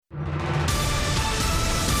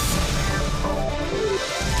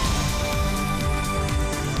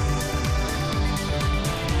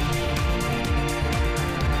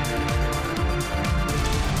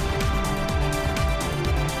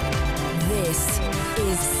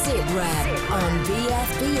is SitRep on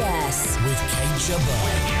BFBS with Kate Jabbar.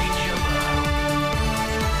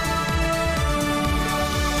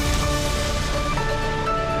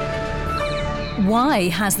 Why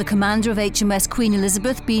has the commander of HMS Queen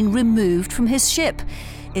Elizabeth been removed from his ship?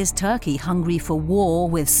 Is Turkey hungry for war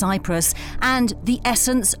with Cyprus? And the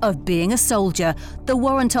essence of being a soldier, the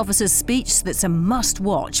warrant officer's speech that's a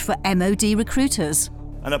must-watch for MOD recruiters.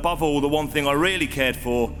 And above all, the one thing I really cared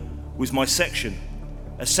for was my section.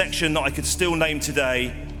 A section that I could still name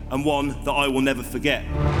today and one that I will never forget.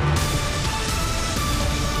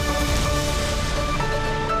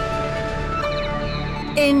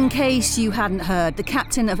 In case you hadn't heard, the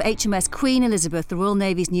captain of HMS Queen Elizabeth, the Royal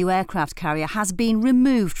Navy's new aircraft carrier, has been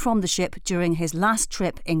removed from the ship during his last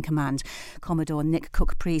trip in command. Commodore Nick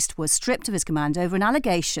Cook-Priest was stripped of his command over an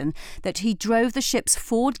allegation that he drove the ship's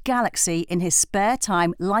Ford Galaxy in his spare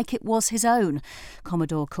time like it was his own.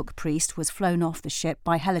 Commodore Cook-Priest was flown off the ship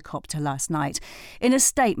by helicopter last night. In a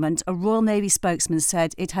statement, a Royal Navy spokesman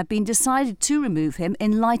said it had been decided to remove him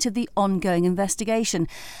in light of the ongoing investigation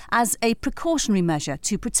as a precautionary measure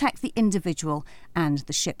to protect the individual and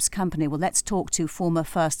the ship's company. Well, let's talk to former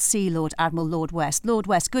First Sea Lord Admiral Lord West. Lord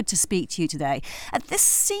West, good to speak to you today. This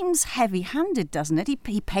seems heavy-handed, doesn't it?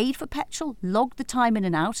 He paid for petrol, logged the time in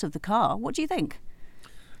and out of the car. What do you think?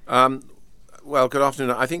 Well, good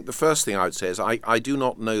afternoon. I think the first thing I would say is I do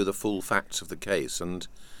not know the full facts of the case, and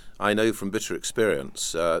I know from bitter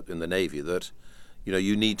experience in the Navy that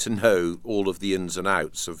you need to know all of the ins and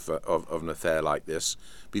outs of an affair like this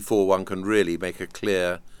before one can really make a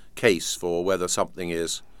clear case for whether something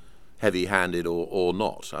is heavy-handed or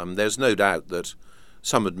not. There's no doubt that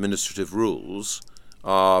some administrative rules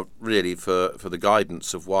are really for the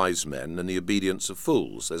guidance of wise men and the obedience of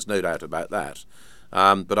fools. There's no doubt about that.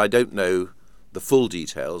 But I don't know the full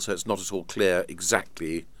details, so it's not at all clear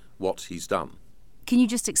exactly what he's done. Can you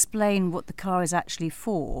just explain what the car is actually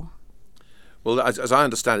for? Well, as I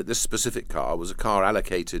understand it, this specific car was a car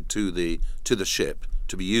allocated to the ship,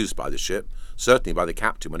 to be used by the ship, certainly by the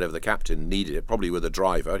captain whenever the captain needed it, probably with a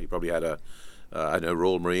driver. He probably had a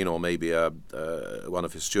Royal Marine or maybe one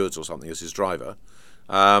of his stewards or something as his driver.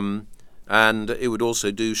 And it would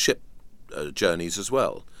also do ship journeys as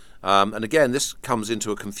well. And again, this comes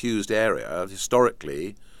into a confused area.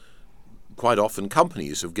 Historically, quite often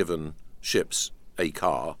companies have given ships a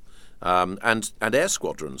car. And air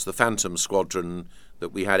squadrons, the Phantom Squadron that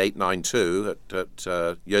we had 892 at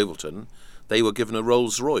Yeovilton, they were given a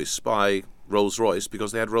Rolls-Royce by Rolls-Royce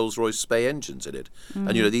because they had Rolls-Royce Spey engines in it. And,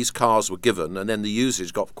 these cars were given, and then the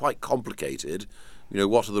usage got quite complicated.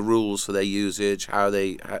 What are the rules for their usage?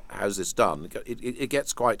 How's this done? It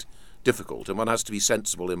gets quite difficult, and one has to be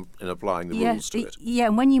sensible in applying the rules to it. Yeah,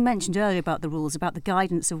 and when you mentioned earlier about the rules, about the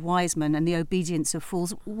guidance of wise men and the obedience of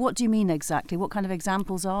fools, what do you mean exactly? What kind of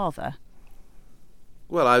examples are there?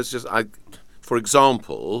 Well, for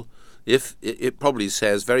example, if it probably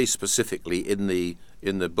says very specifically in the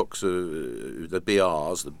books of the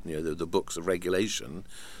BRs, the books of regulation,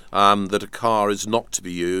 that a car is not to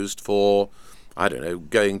be used for, I don't know,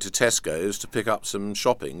 going to Tesco's to pick up some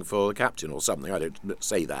shopping for the captain or something. I don't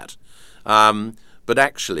say that. But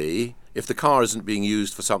actually, if the car isn't being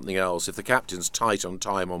used for something else, if the captain's tight on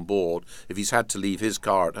time on board, if he's had to leave his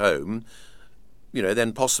car at home,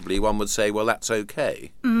 then possibly one would say, well, that's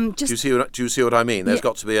okay. Do you see what I mean? There's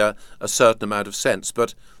got to be a certain amount of sense.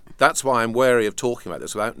 But that's why I'm wary of talking about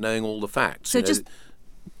this without knowing all the facts. So just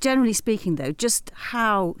generally speaking, though, just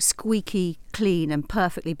how squeaky clean and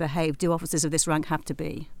perfectly behaved do officers of this rank have to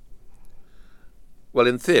be? Well,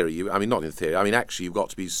 in theory, not in theory. Actually, you've got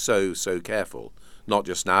to be so careful. Not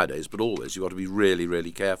just nowadays, but always. You've got to be really,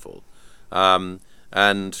 really careful. And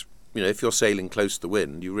if you're sailing close to the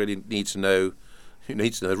wind, you really need to know. You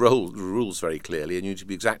need to know the rules very clearly, and you need to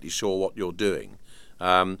be exactly sure what you're doing,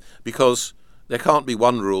 because there can't be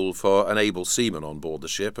one rule for an able seaman on board the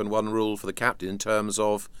ship and one rule for the captain in terms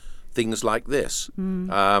of things like this.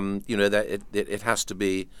 That it has to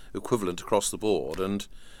be equivalent across the board. And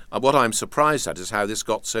what I'm surprised at is how this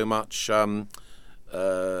got so much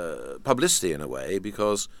publicity in a way,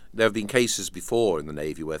 because there have been cases before in the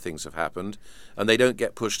Navy where things have happened and they don't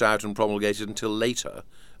get pushed out and promulgated until later.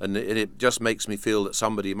 And it just makes me feel that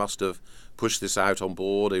somebody must have pushed this out on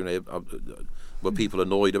board. Were people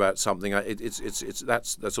annoyed about something?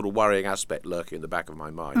 That's the sort of worrying aspect lurking in the back of my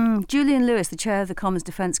mind. Julian Lewis, the chair of the Commons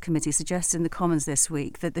Defence Committee, suggested in the Commons this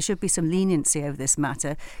week that there should be some leniency over this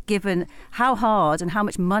matter, given how hard and how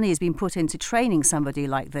much money has been put into training somebody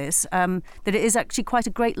like this, that it is actually quite a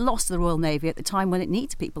great loss to the Royal Navy at the time when it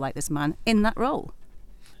needs people like this man in that role.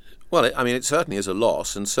 Well, it certainly is a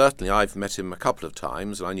loss, and certainly I've met him a couple of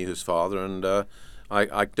times, and I knew his father, and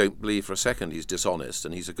I don't believe for a second he's dishonest,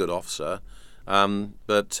 and he's a good officer.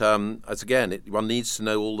 But as again, one needs to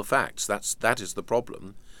know all the facts. That is the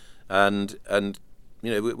problem, and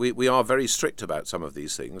we are very strict about some of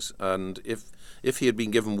these things. And if he had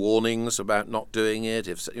been given warnings about not doing it,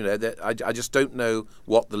 I just don't know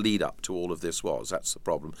what the lead up to all of this was. That's the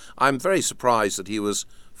problem. I'm very surprised that he was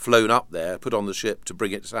flown up there, put on the ship to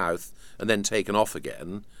bring it south, and then taken off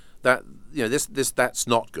again. That's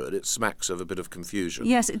not good. It smacks of a bit of confusion.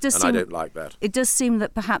 Yes, it does. And I don't like that. It does seem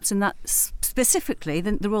that perhaps in that specifically,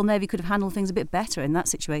 the Royal Navy could have handled things a bit better in that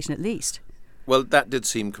situation, at least. Well, that did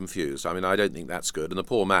seem confused. I mean, I don't think that's good. And the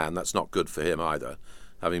poor man, that's not good for him either,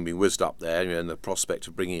 having been whizzed up there, and the prospect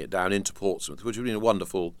of bringing it down into Portsmouth, which would have been a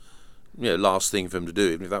wonderful, last thing for him to do,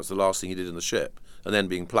 even if that was the last thing he did in the ship, and then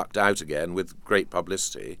being plucked out again with great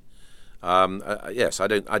publicity. Yes, I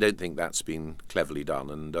don't think that's been cleverly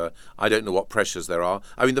done, and I don't know what pressures there are.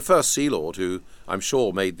 I mean, the First Sea Lord, who I'm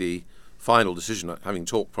sure made the final decision, having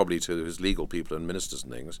talked probably to his legal people and ministers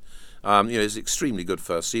and things, is an extremely good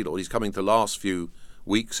First Sea Lord. He's coming to the last few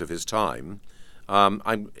weeks of his time.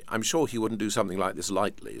 I'm sure he wouldn't do something like this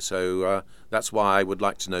lightly, so that's why I would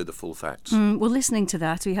like to know the full facts. Well, listening to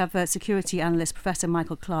that, we have security analyst Professor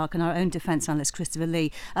Michael Clarke and our own defence analyst Christopher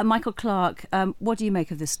Lee. Michael Clarke, what do you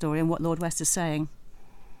make of this story and what Lord West is saying?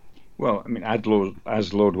 Well, I mean,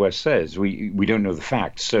 as Lord West says, we don't know the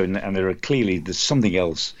facts, so and there's something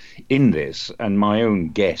else in this. And my own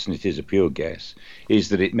guess, and it is a pure guess, is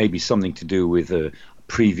that it may be something to do with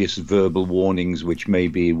previous verbal warnings, which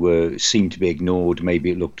maybe seemed to be ignored. Maybe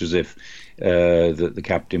it looked as if the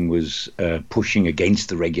captain was pushing against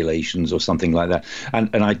the regulations or something like that. And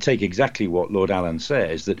I take exactly what Lord Allen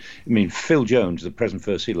says, that, I mean, Phil Jones, the present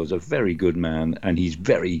First Sea Lord, is a very good man, and he's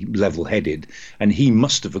very level-headed, and he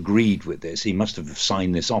must have agreed with this. He must have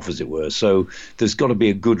signed this off, as it were. So there's got to be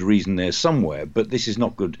a good reason there somewhere, but this is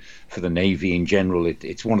not good for the Navy in general.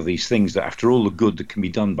 It's one of these things that, after all the good that can be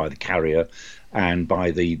done by the carrier, and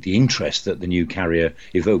by the interest that the new carrier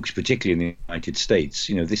evokes, particularly in the United States,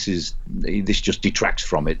 this just detracts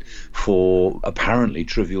from it for apparently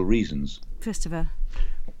trivial reasons. Christopher.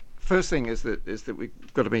 First thing is that we've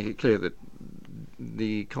got to make it clear that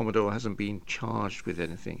the Commodore hasn't been charged with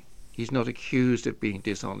anything. He's not accused of being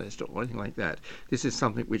dishonest or anything like that. This is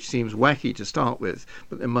something which seems wacky to start with,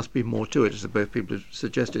 but there must be more to it, as both people have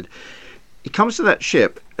suggested. It comes to that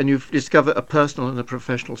ship, and you've discovered a personal and a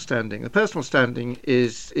professional standing. The personal standing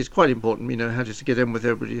is quite important. How does he get in with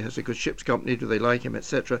everybody? Has a good ship's company? Do they like him,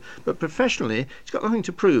 etc.? But professionally, he's got nothing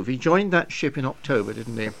to prove. He joined that ship in October,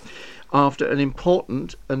 didn't he? After an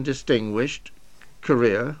important and distinguished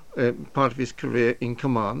career, part of his career in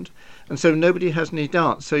command. And so nobody has any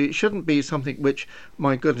doubts. So it shouldn't be something which,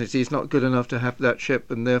 my goodness, he's not good enough to have that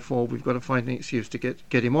ship, and therefore we've got to find an excuse to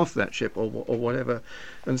get him off that ship or whatever.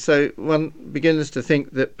 And so one begins to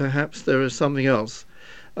think that perhaps there is something else,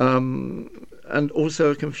 and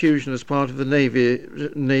also a confusion as part of the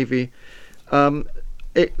Navy.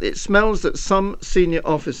 It smells that some senior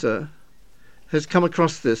officer has come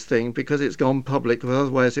across this thing because it's gone public,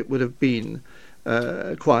 otherwise it would have been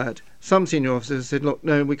quiet. Some senior officers said, look,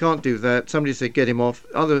 no, we can't do that. Somebody said, get him off.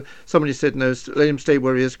 Somebody said, no, let him stay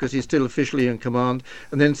where he is because he's still officially in command.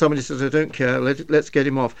 And then somebody says, I don't care, let's get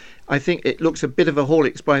him off. I think it looks a bit of a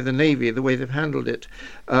Horlicks by the Navy, the way they've handled it.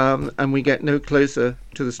 And we get no closer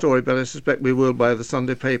to the story, but I suspect we will by the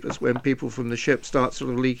Sunday papers when people from the ship start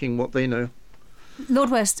sort of leaking what they know. Lord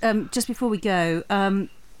West, just before we go,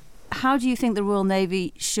 how do you think the Royal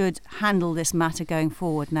Navy should handle this matter going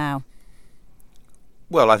forward now?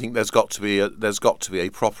 Well, I think there's got to be a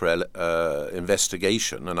proper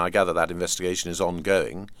investigation, and I gather that investigation is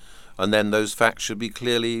ongoing, and then those facts should be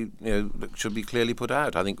clearly put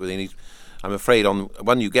out. I think I'm afraid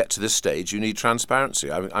when you get to this stage, you need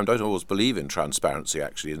transparency. I don't always believe in transparency,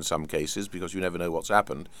 actually, in some cases, because you never know what's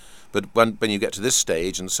happened. But when you get to this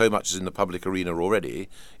stage, and so much is in the public arena already,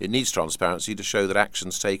 it needs transparency to show that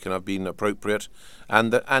actions taken have been appropriate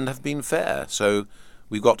and have been fair. So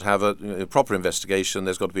we've got to have a proper investigation.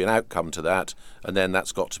 There's got to be an outcome to that, and then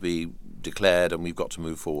that's got to be declared, and we've got to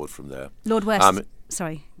move forward from there. Lord West,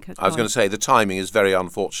 sorry. I was going to say the timing is very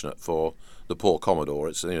unfortunate for the poor Commodore.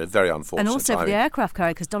 It's very unfortunate. And also for the aircraft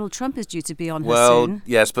carrier, because Donald Trump is due to be on her soon. Well,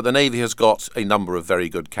 yes, but the Navy has got a number of very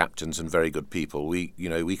good captains and very good people. We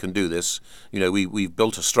can do this. We've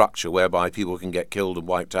built a structure whereby people can get killed and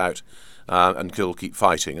wiped out, and keep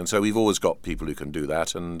fighting. And so we've always got people who can do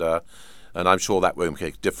that. And I'm sure that won't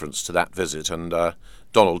make a difference to that visit. And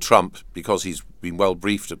Donald Trump, because he's been well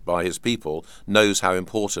briefed by his people, knows how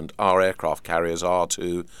important our aircraft carriers are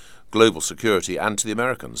to global security and to the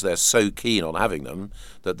Americans. They're so keen on having them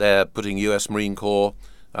that they're putting US Marine Corps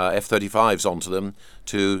F-35s onto them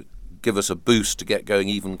to give us a boost to get going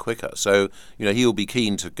even quicker. So, he'll be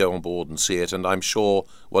keen to go on board and see it, and I'm sure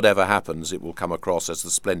whatever happens, it will come across as the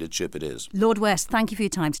splendid ship it is. Lord West, thank you for your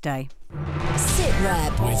time today. Sit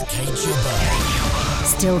Rep with Kate Jabbar.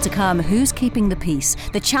 Still to come, who's keeping the peace?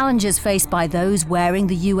 The challenges faced by those wearing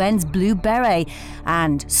the UN's blue beret.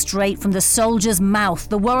 And straight from the soldier's mouth,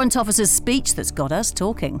 the warrant officer's speech that's got us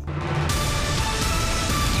talking.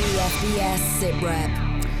 BFBS Sit Rep.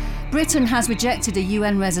 Britain has rejected a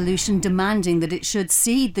UN resolution demanding that it should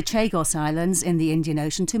cede the Chagos Islands in the Indian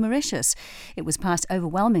Ocean to Mauritius. It was passed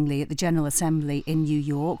overwhelmingly at the General Assembly in New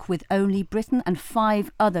York, with only Britain and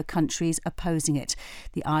 5 other countries opposing it.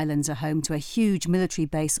 The islands are home to a huge military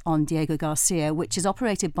base on Diego Garcia, which is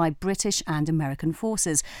operated by British and American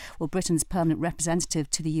forces. Well, Britain's permanent representative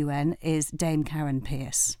to the UN is Dame Karen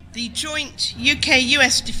Pierce. The joint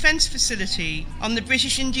UK-US defence facility on the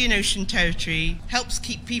British Indian Ocean territory helps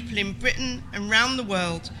keep people in Britain and around the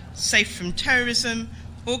world safe from terrorism,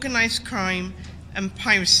 organised crime and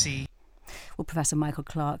piracy. Well, Professor Michael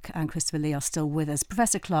Clarke and Christopher Lee are still with us.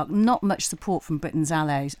 Professor Clarke, not much support from Britain's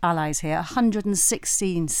allies here.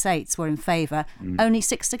 116 states were in favour, only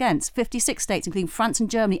 6 against. 56 states, including France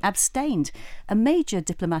and Germany, abstained. A major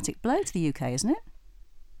diplomatic blow to the UK, isn't it?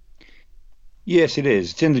 Yes, it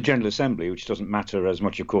is. It's in the General Assembly, which doesn't matter as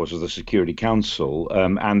much, of course, as the Security Council.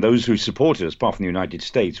 And those who supported us, apart from the United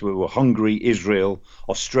States, were Hungary, Israel,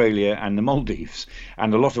 Australia, and the Maldives.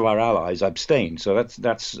 And a lot of our allies abstained. So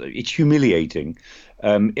it's humiliating.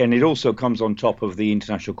 And it also comes on top of the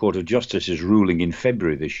International Court of Justice's ruling in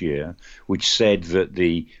February this year, which said that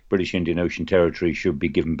the British Indian Ocean Territory should be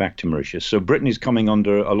given back to Mauritius. So Britain is coming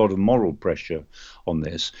under a lot of moral pressure on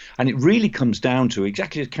this. And it really comes down to,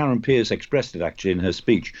 exactly as Karen Pierce expressed it actually in her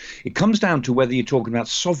speech, it comes down to whether you're talking about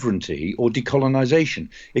sovereignty or decolonisation.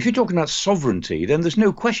 If you're talking about sovereignty, then there's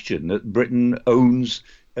no question that Britain owns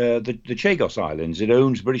the Chagos Islands. It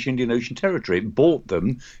owns British Indian Ocean Territory. It bought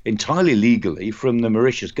them entirely legally from the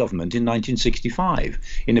Mauritius government in 1965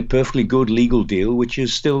 in a perfectly good legal deal, which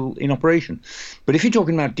is still in operation. But if you're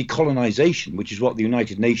talking about decolonisation, which is what the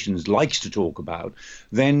United Nations likes to talk about,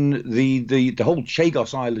 then the whole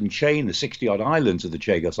Chagos Island chain, the 60-odd islands of the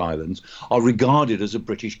Chagos Islands, are regarded as a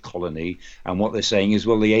British colony. And what they're saying is,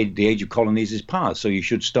 well, the age of colonies is past, so you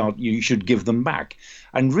should give them back.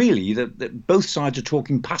 And really, both sides are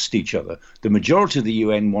talking past each other. The majority of the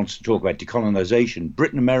UN wants to talk about decolonisation.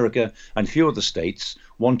 Britain, America, and a few other states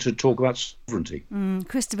want to talk about sovereignty.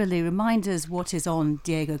 Christopher Lee, remind us what is on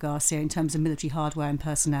Diego Garcia in terms of military hardware and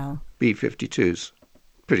personnel. B-52s.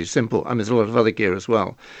 Pretty simple. There's a lot of other gear as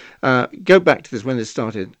well. Go back to this when this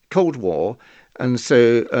started. Cold War. And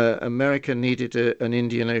so America needed an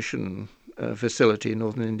Indian Ocean facility,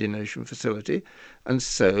 Northern Indian Ocean facility. And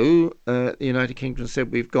so the United Kingdom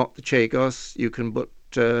said, we've got the Chagos, you can put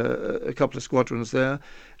a couple of squadrons there.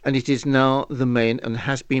 And it is now the main, and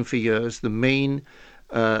has been for years, the main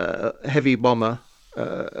heavy bomber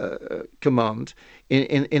command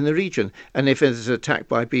in the region. And if there's an attack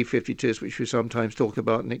by B-52s, which we sometimes talk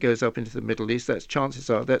about, and it goes up into the Middle East, chances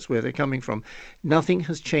are that's where they're coming from. Nothing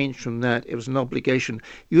has changed from that. It was an obligation.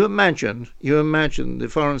 You imagine the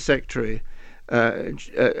Foreign Secretary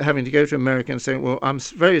having to go to America and saying, well, I'm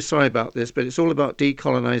very sorry about this, but it's all about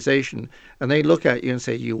decolonisation. And they look at you and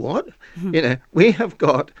say, you what? We have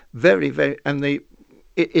got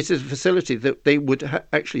it's a facility that they would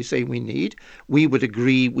actually say we need. We would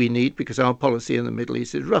agree we need, because our policy in the Middle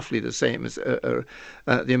East is roughly the same as the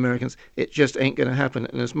Americans. It just ain't going to happen.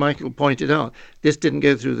 And as Michael pointed out, this didn't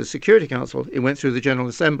go through the Security Council. It went through the General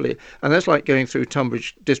Assembly. And that's like going through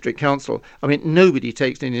Tunbridge District Council. Nobody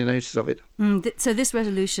takes any notice of it. So this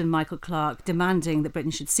resolution, Michael Clarke, demanding that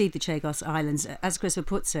Britain should cede the Chagos Islands, as Christopher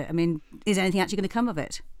puts it, is anything actually going to come of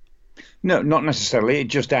it? No, not necessarily. It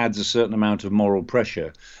just adds a certain amount of moral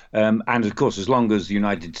pressure. And of course, as long as the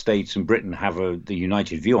United States and Britain have the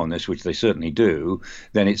united view on this, which they certainly do,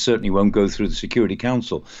 then it certainly won't go through the Security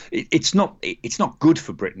Council. It's not good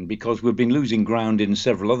for Britain, because we've been losing ground in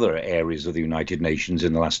several other areas of the United Nations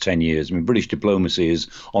in the last 10 years. British diplomacy is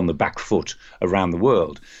on the back foot around the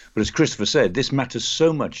world. But as Christopher said, this matters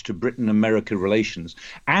so much to Britain-America relations.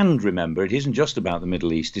 And remember, it isn't just about the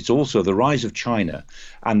Middle East. It's also the rise of China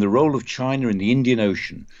and the role of China in the Indian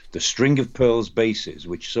Ocean, the string of pearls bases,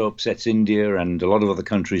 which so upsets India and a lot of other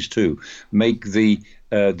countries too, make the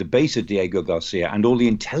base at Diego Garcia and all the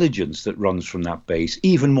intelligence that runs from that base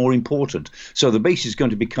even more important. So the base is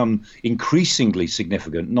going to become increasingly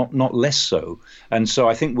significant, not less so. And so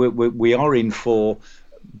I think we are in for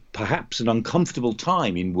perhaps an uncomfortable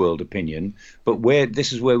time in world opinion, but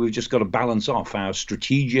this is where we've just got to balance off our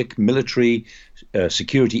strategic military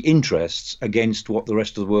security interests against what the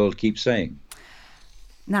rest of the world keeps saying.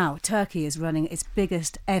 Now, Turkey is running its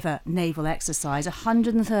biggest ever naval exercise.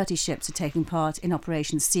 130 ships are taking part in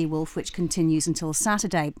Operation Seawolf, which continues until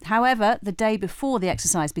Saturday. However, the day before the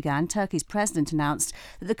exercise began, Turkey's president announced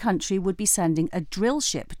that the country would be sending a drill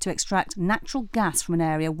ship to extract natural gas from an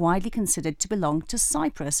area widely considered to belong to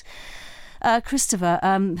Cyprus. Christopher,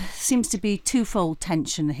 seems to be twofold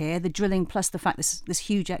tension here: the drilling plus the fact this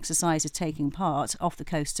huge exercise is taking part off the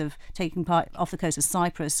coast of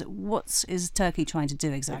Cyprus. What is Turkey trying to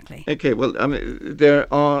do exactly? Okay, well,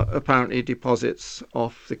 there are apparently deposits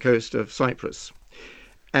off the coast of Cyprus,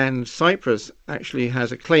 and Cyprus actually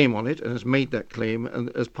has a claim on it and has made that claim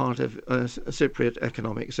as part of Cypriot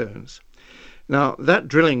economic zones. Now, that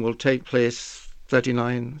drilling will take place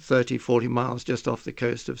 39, 30, 40 miles just off the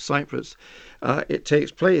coast of Cyprus. It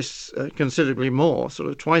takes place considerably more, sort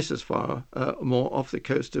of twice as far more off the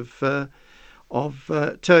coast of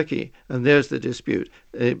Turkey, and there's the dispute.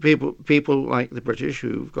 People like the British,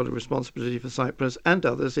 who've got a responsibility for Cyprus, and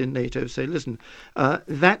others in NATO say, listen,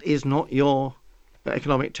 that is not your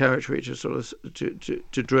economic territory to sort of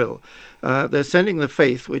to drill. They're sending the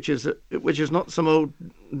Faith, which is not some old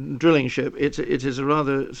drilling ship. It is a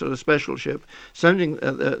rather sort of special ship, sending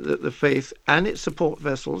the Faith and its support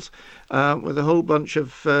vessels with a whole bunch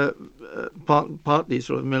of partly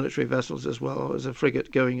sort of military vessels as well. There's a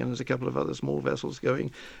frigate going and there's a couple of other small vessels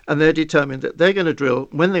going, and they're determined that they're going to drill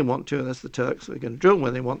when they want to, and that's the Turks. They're going to drill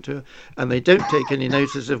when they want to, and they don't take any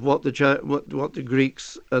notice of what the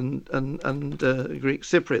Greeks and Greek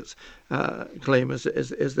Cypriots claim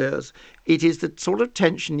as theirs. It is the sort of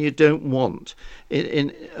tension you don't want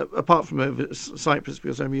in apart from over Cyprus,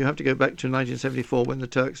 because you have to go back to 1974 when the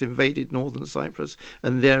Turks invaded northern Cyprus,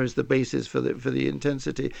 and there is the basis for the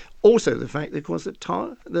intensity. Also, the fact, of course,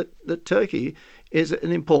 that Turkey is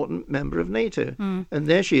an important member of NATO, and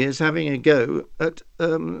there she is having a go at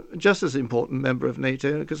just as important member of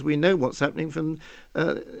NATO, because we know what's happening from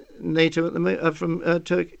NATO at the from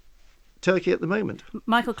Turkey at the moment.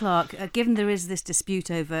 Michael Clark, given there is this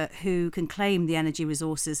dispute over who can claim the energy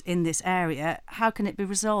resources in this area, how can it be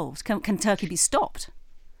resolved? Can Turkey be stopped?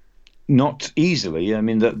 Not easily. I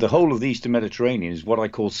mean, the whole of the Eastern Mediterranean is what I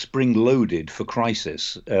call spring-loaded for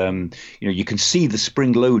crisis. You can see the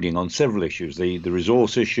spring loading on several issues: the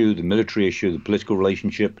resource issue, the military issue, the political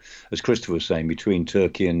relationship, as Christopher was saying, between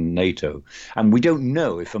Turkey and NATO. And we don't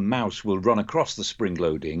know if a mouse will run across the spring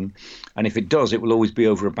loading, and if it does, it will always be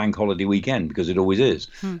over a bank holiday weekend, because it always is.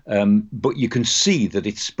 But you can see that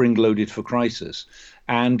it's spring-loaded for crisis.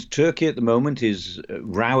 And Turkey at the moment is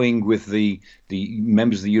rowing with the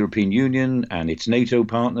members of the European Union and its NATO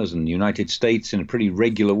partners and the United States in a pretty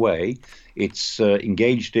regular way. It's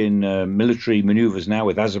engaged in military maneuvers now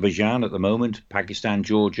with Azerbaijan at the moment, Pakistan,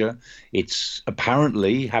 Georgia. It's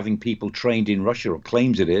apparently having people trained in Russia, or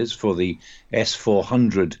claims it is, for the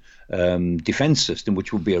S-400 defense system,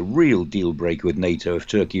 which would be a real deal breaker with NATO if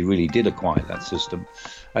Turkey really did acquire that system.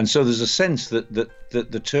 And so there's a sense that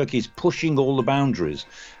the Turkey is pushing all the boundaries,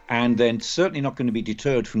 and then certainly not going to be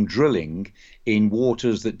deterred from drilling in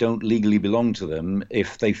waters that don't legally belong to them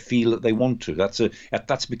if they feel that they want to.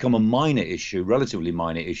 That's become a minor issue, relatively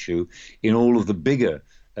minor issue, in all of the bigger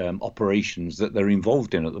operations that they're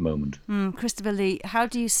involved in at the moment. Christopher Lee, how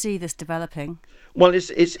do you see this developing? Well,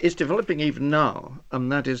 it's developing even now,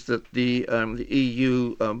 and that is that the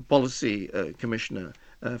EU policy commissioner,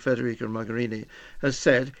 Federica Mogherini, has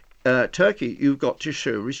said, Turkey, you've got to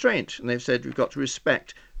show restraint. And they've said you've got to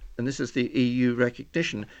respect, and this is the EU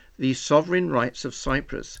recognition, the sovereign rights of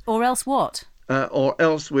Cyprus. Or else what? Or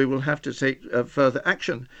else we will have to take further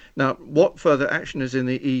action. Now, what further action is in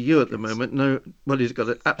the EU at the moment? Nobody's got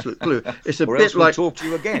an absolute clue. It's a or bit else we'll like talk to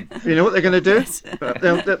you again. You know what they're going to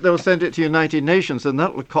do? They'll send it to United Nations, and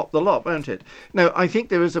that will cop the lot, won't it? No, I think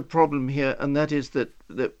there is a problem here, and that is that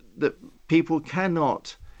people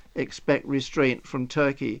cannot expect restraint from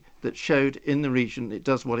Turkey that showed in the region it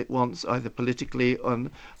does what it wants, either politically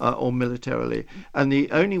or militarily. And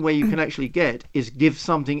the only way you can actually get is give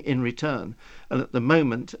something in return. And at the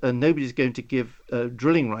moment, nobody's going to give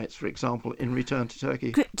drilling rights, for example, in return to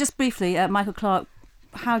Turkey. Just briefly, Michael Clark,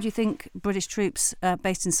 how do you think British troops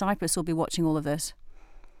based in Cyprus will be watching all of this?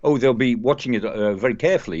 Oh, they'll be watching it very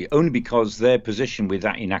carefully, only because their position with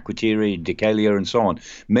that in Akrotiri, Dhekelia and so on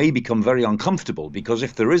may become very uncomfortable, because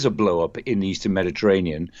if there is a blow-up in the Eastern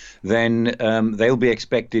Mediterranean, then they'll be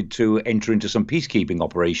expected to enter into some peacekeeping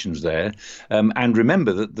operations there. And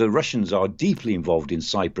remember that the Russians are deeply involved in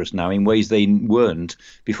Cyprus now in ways they weren't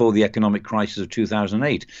before the economic crisis of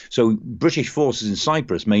 2008. So British forces in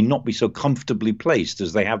Cyprus may not be so comfortably placed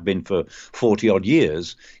as they have been for 40-odd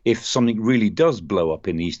years if something really does blow up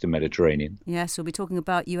in the Eastern Mediterranean. Yes, we'll be talking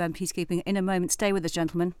about UN peacekeeping in a moment. Stay with us,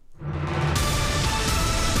 gentlemen.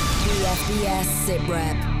 PFBS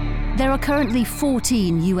SITREP. There are currently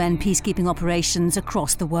 14 UN peacekeeping operations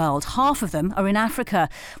across the world. Half of them are in Africa.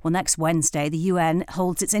 Well, next Wednesday, the UN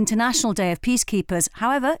holds its International Day of Peacekeepers.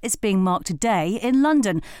 However, it's being marked today in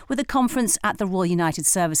London with a conference at the Royal United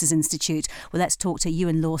Services Institute. Well, let's talk to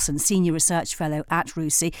Ewan Lawson, Senior Research Fellow at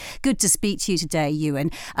RUSI. Good to speak to you today,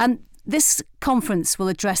 Ewan. This conference will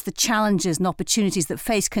address the challenges and opportunities that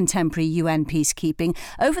face contemporary UN peacekeeping.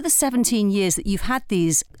 Over the 17 years that you've had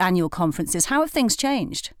these annual conferences, how have things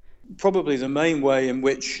changed? Probably the main way in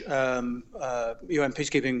which UN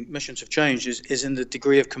peacekeeping missions have changed is in the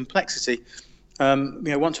degree of complexity.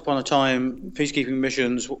 Once upon a time, peacekeeping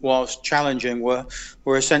missions, whilst challenging, were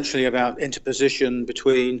essentially about interposition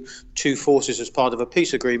between two forces as part of a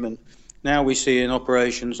peace agreement. Now we see in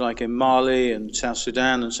operations like in Mali and South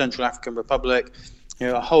Sudan and Central African Republic,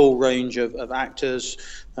 a whole range of actors,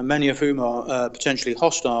 and many of whom are potentially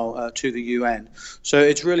hostile to the UN. So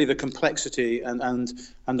it's really the complexity and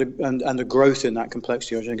the growth in that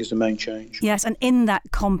complexity, I think, is the main change. Yes, and in that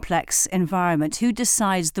complex environment, who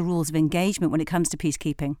decides the rules of engagement when it comes to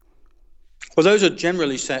peacekeeping? Well, those are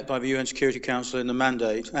generally set by the UN Security Council in the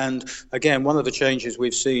mandate. And again, one of the changes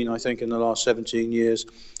we've seen, I think, in the last 17 years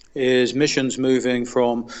is missions moving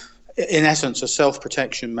from, in essence, a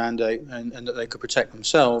self-protection mandate and that they could protect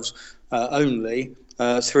themselves only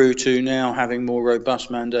through to now having more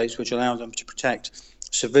robust mandates which allow them to protect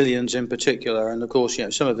civilians in particular. And of course,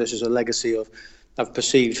 some of this is a legacy of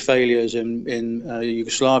perceived failures in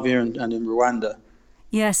Yugoslavia and in Rwanda.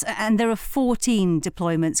 Yes, and there are 14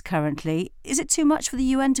 deployments currently. Is it too much for the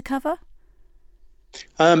UN to cover?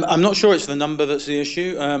 I'm not sure it's the number that's the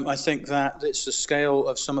issue. I think that it's the scale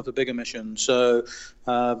of some of the bigger missions. So,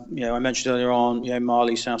 I mentioned earlier on,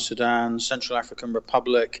 Mali, South Sudan, Central African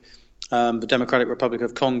Republic, the Democratic Republic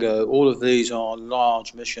of Congo. All of these are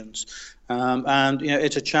large missions, and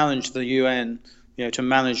it's a challenge to the UN, to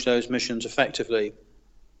manage those missions effectively.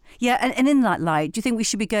 Yeah, and in that light, do you think we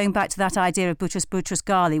should be going back to that idea of Boutros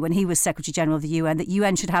Ghali when he was Secretary General of the UN, that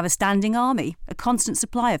UN should have a standing army, a constant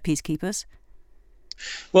supply of peacekeepers?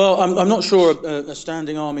 Well, I'm not sure a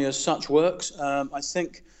standing army as such works. I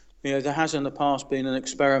think there has in the past been an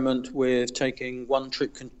experiment with taking one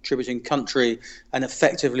troop contributing country and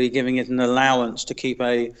effectively giving it an allowance to keep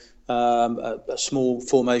a small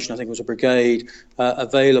formation, I think it was a brigade,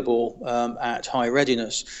 available at high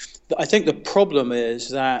readiness. I think the problem is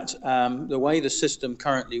that the way the system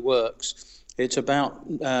currently works, it's about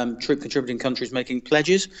troop contributing countries making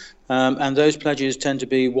pledges, and those pledges tend to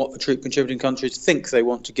be what the troop contributing countries think they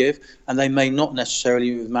want to give, and they may not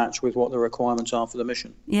necessarily match with what the requirements are for the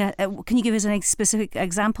mission. Yeah, can you give us any specific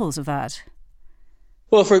examples of that?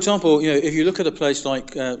 Well, for example, if you look at a place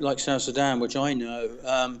like South Sudan, which I know,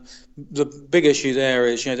 the big issue there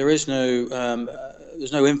is there's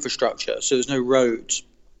no infrastructure, so there's no roads.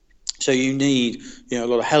 So you need, a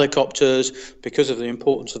lot of helicopters because of the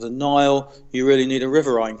importance of the Nile. You really need a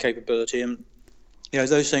riverine capability, and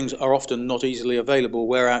those things are often not easily available,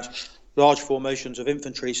 whereas large formations of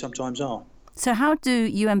infantry sometimes are. So how do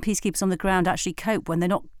UN peacekeepers on the ground actually cope when they're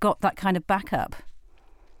not got that kind of backup?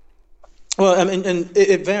 Well, and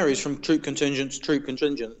it varies from troop contingent to troop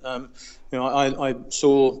contingent. I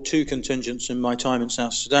saw two contingents in my time in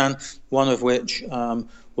South Sudan, one of which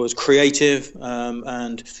was creative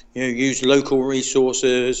and used local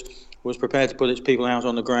resources, was prepared to put its people out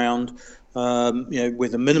on the ground,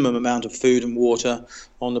 with a minimum amount of food and water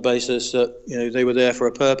on the basis that they were there for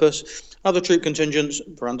a purpose. Other troop contingents,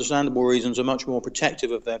 for understandable reasons, are much more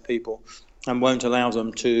protective of their people and won't allow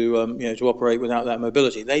them to to operate without that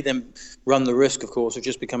mobility. They then run the risk, of course, of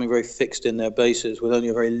just becoming very fixed in their bases with only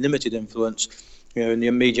a very limited influence in the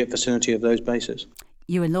immediate vicinity of those bases.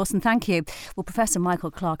 Ewan Lawson, thank you. Well, Professor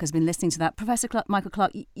Michael Clarke has been listening to that. Professor Michael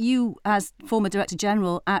Clarke, you, as former Director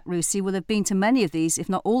General at RUSI, will have been to many of these, if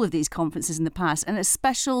not all of these conferences in the past, and a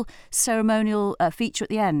special ceremonial feature at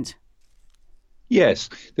the end. Yes,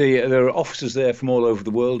 there are officers there from all over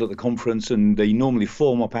the world at the conference, and they normally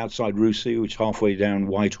form up outside RUSI, which is halfway down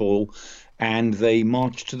Whitehall, and they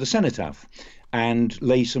march to the cenotaph. and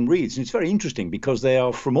lay some wreaths. And it's very interesting because they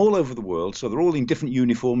are from all over the world, so they're all in different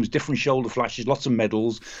uniforms, different shoulder flashes, lots of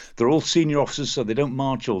medals. They're all senior officers, so they don't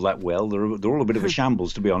march all that well. They're all a bit of a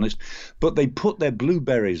shambles, to be honest. But they put their blue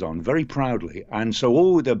berets on very proudly, and so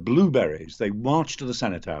all with their blue berets, they march to the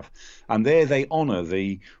cenotaph, and there they honour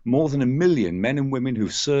the more than 1 million men and women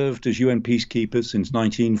who've served as UN peacekeepers since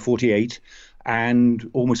 1948. And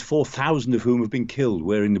almost 4,000 of whom have been killed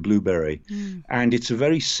wearing the blue beret. And it's a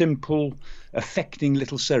very simple, affecting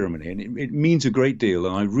little ceremony, and it means a great deal.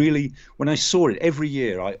 And I really, when I saw it every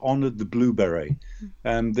year, I honoured the blue beret.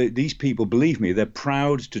 These people, believe me, they're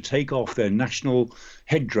proud to take off their national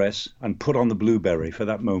headdress and put on the blue beret for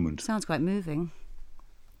that moment. Sounds quite moving.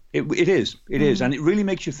 It is, and it really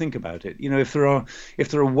makes you think about it. You know, if there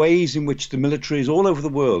are ways in which the military is all over the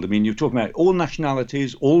world. I mean, you're talking about all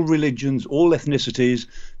nationalities, all religions, all ethnicities.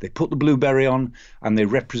 They put the blue beret on, and they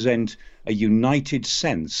represent a united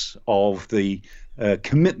sense of the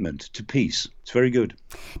commitment to peace. It's very good.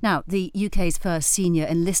 Now, the UK's first senior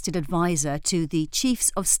enlisted advisor to the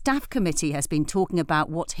Chiefs of Staff Committee has been talking about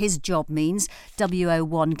what his job means.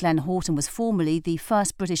 WO1 Glenn Horton was formerly the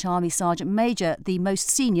first British Army Sergeant Major, the most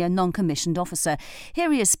senior non-commissioned officer.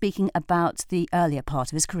 Here he is speaking about the earlier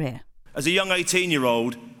part of his career. As a young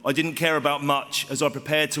 18-year-old, I didn't care about much as I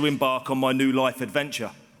prepared to embark on my new life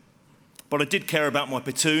adventure. But I did care about my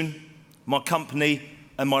platoon, my company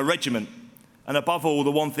and my regiment. And above all,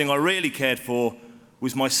 the one thing I really cared for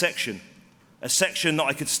was my section, a section that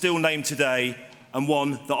I could still name today and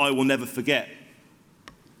one that I will never forget.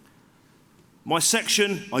 My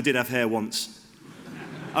section, I did have hair once,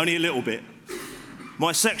 only a little bit.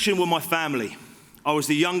 My section were my family. I was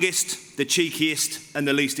the youngest, the cheekiest and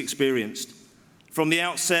the least experienced. From the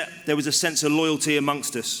outset, there was a sense of loyalty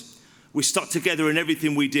amongst us. We stuck together in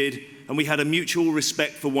everything we did, and we had a mutual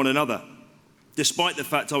respect for one another, despite the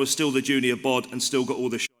fact I was still the junior bod and still got all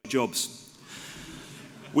the jobs.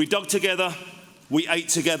 We dug together, we ate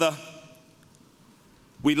together,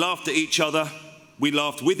 we laughed at each other, we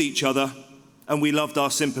laughed with each other, and we loved our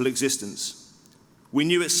simple existence. We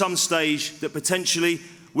knew at some stage that potentially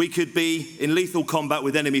we could be in lethal combat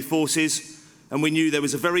with enemy forces, and we knew there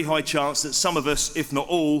was a very high chance that some of us, if not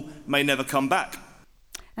all, may never come back.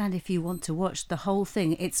 And if you want to watch the whole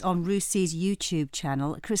thing, it's on RUSI's YouTube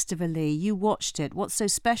channel. Christopher Lee, you watched it. What's so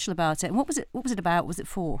special about it? And what was it about? Was it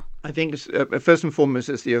for? I think it's, first and foremost,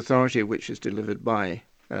 it's the authority which is delivered by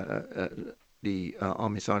the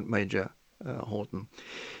Army Sergeant Major Horton.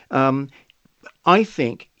 I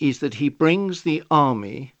think is that he brings the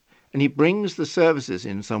army and he brings the services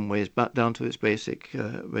in some ways back down to its basic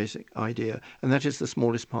idea, and that is the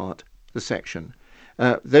smallest part, the section.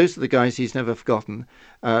 Those are the guys he's never forgotten.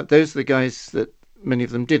 Those are the guys that many of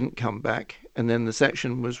them didn't come back, and then the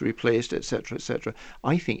section was replaced, etc., etc.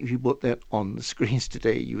 I think if you put that on the screens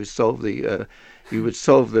today, you would solve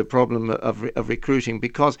the problem of recruiting,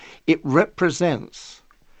 because it represents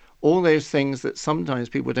all those things that sometimes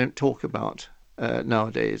people don't talk about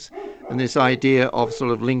nowadays. And this idea of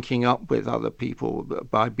sort of linking up with other people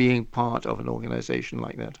by being part of an organisation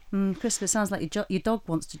like that. Christopher, sounds like your dog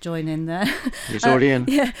wants to join in there. He's already in.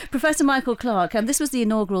 Yeah, Professor Michael Clarke, this was the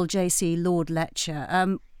inaugural J.C. Lord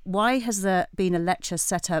lecture. Why has there been a lecture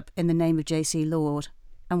set up in the name of J.C. Lord,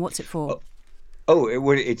 and what's it for?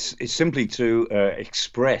 It's simply to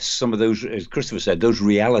express some of those, as Christopher said, those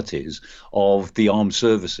realities of the armed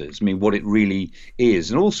services. I mean, what it really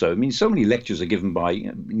is. And also, I mean, so many lectures are given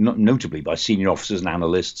by, notably by senior officers and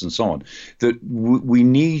analysts and so on, that we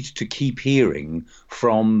need to keep hearing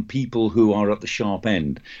from people who are at the sharp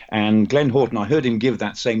end. And Glenn Horton, I heard him give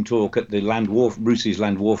that same talk at the RUSI's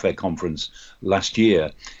Land Warfare Conference last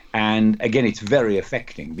year. And again, it's very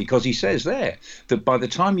affecting, because he says there that by the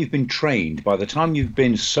time you've been trained, by the time you've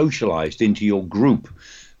been socialized into your group,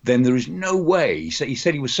 then there is no way. He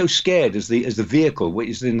said he was so scared as the vehicle, which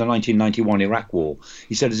is in the 1991 Iraq War.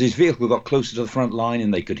 He said as his vehicle got closer to the front line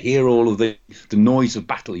and they could hear all of the noise of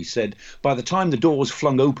battle, he said by the time the doors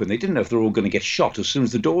flung open, they didn't know if they were all going to get shot as soon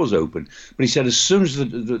as the doors opened. But he said as soon as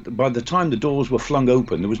by the time the doors were flung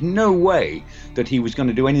open, there was no way that he was going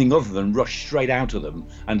to do anything other than rush straight out of them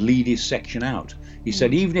and lead his section out. He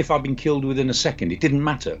said, even if I'd been killed within a second, it didn't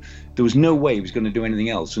matter. There was no way he was going to do anything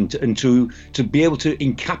else. And to be able to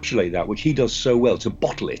encapsulate that, which he does so well, to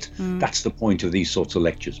bottle it, that's the point of these sorts of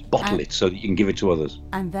lectures. Bottle it so that you can give it to others.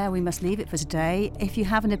 And there we must leave it for today. If you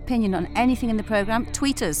have an opinion on anything in the programme,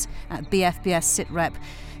 tweet us at BFBS SitRep.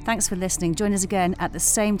 Thanks for listening. Join us again at the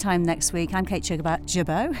same time next week. I'm Kate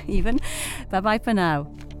Jabot, even. Bye-bye for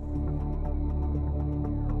now.